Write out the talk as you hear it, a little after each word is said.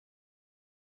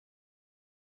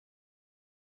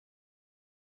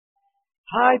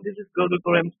Hi, this is Google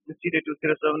Program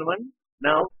 622071.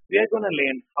 Now we are going to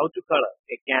learn how to color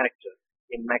a character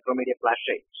in macromedia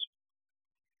flashlights.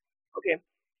 Okay,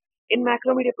 in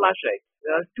macromedia flashlights,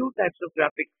 there are two types of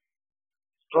graphics: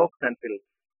 strokes and fills.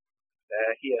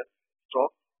 Here,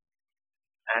 strokes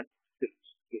and fills.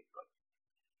 Please go.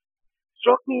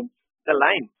 Stroke means the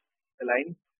lines. The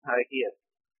lines are here.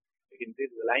 You can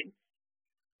see the lines.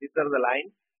 These are the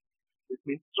lines. This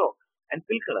means stroke. And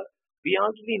fill color. We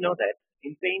already know that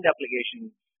in paint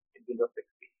applications in Windows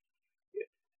XP.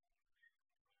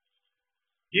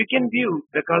 You can view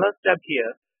the colors tab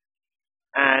here,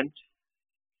 and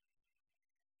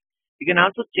you can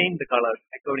also change the colors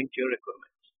according to your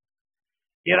requirements.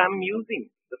 Here I'm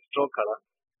using the stroke color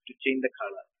to change the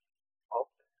color of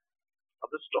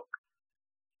the stroke.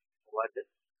 What is?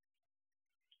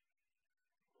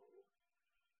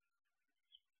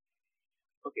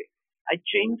 Okay, I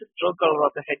changed the stroke color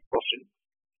of the head portion,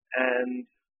 and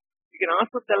you can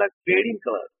also select gradient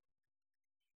color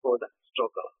for the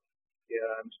stroke color. Here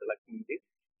I'm selecting this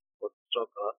for the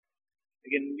stroke color.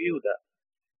 You can view the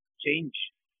change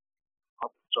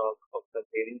of stroke of the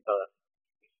gradient color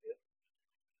here.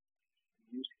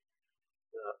 Using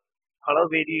the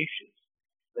color variations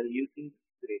while using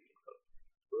gradient color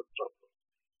for the stroke color.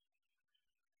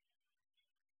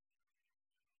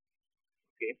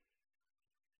 Okay,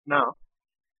 now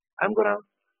I'm gonna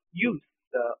use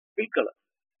the fill color.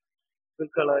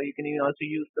 Fill color, you can also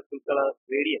use the fill color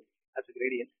gradient as a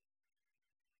gradient.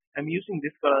 I'm using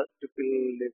this color to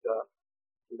fill this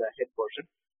to the head portion,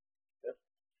 yes,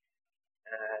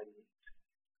 and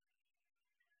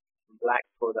black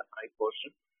for the eye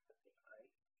portion,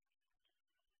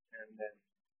 and then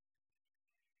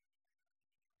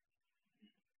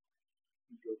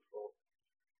blue for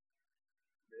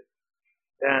this.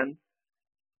 Then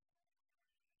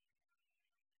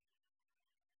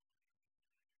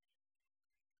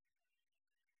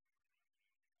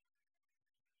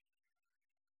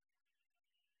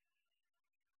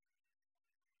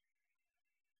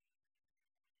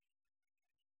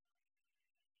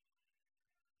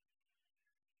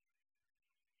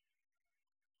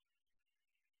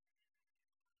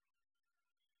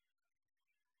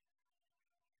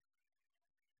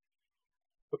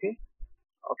okay,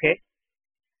 okay.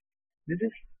 This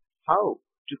is how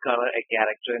to color a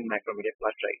character in Macromedia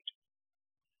Flashlight.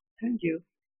 Thank you.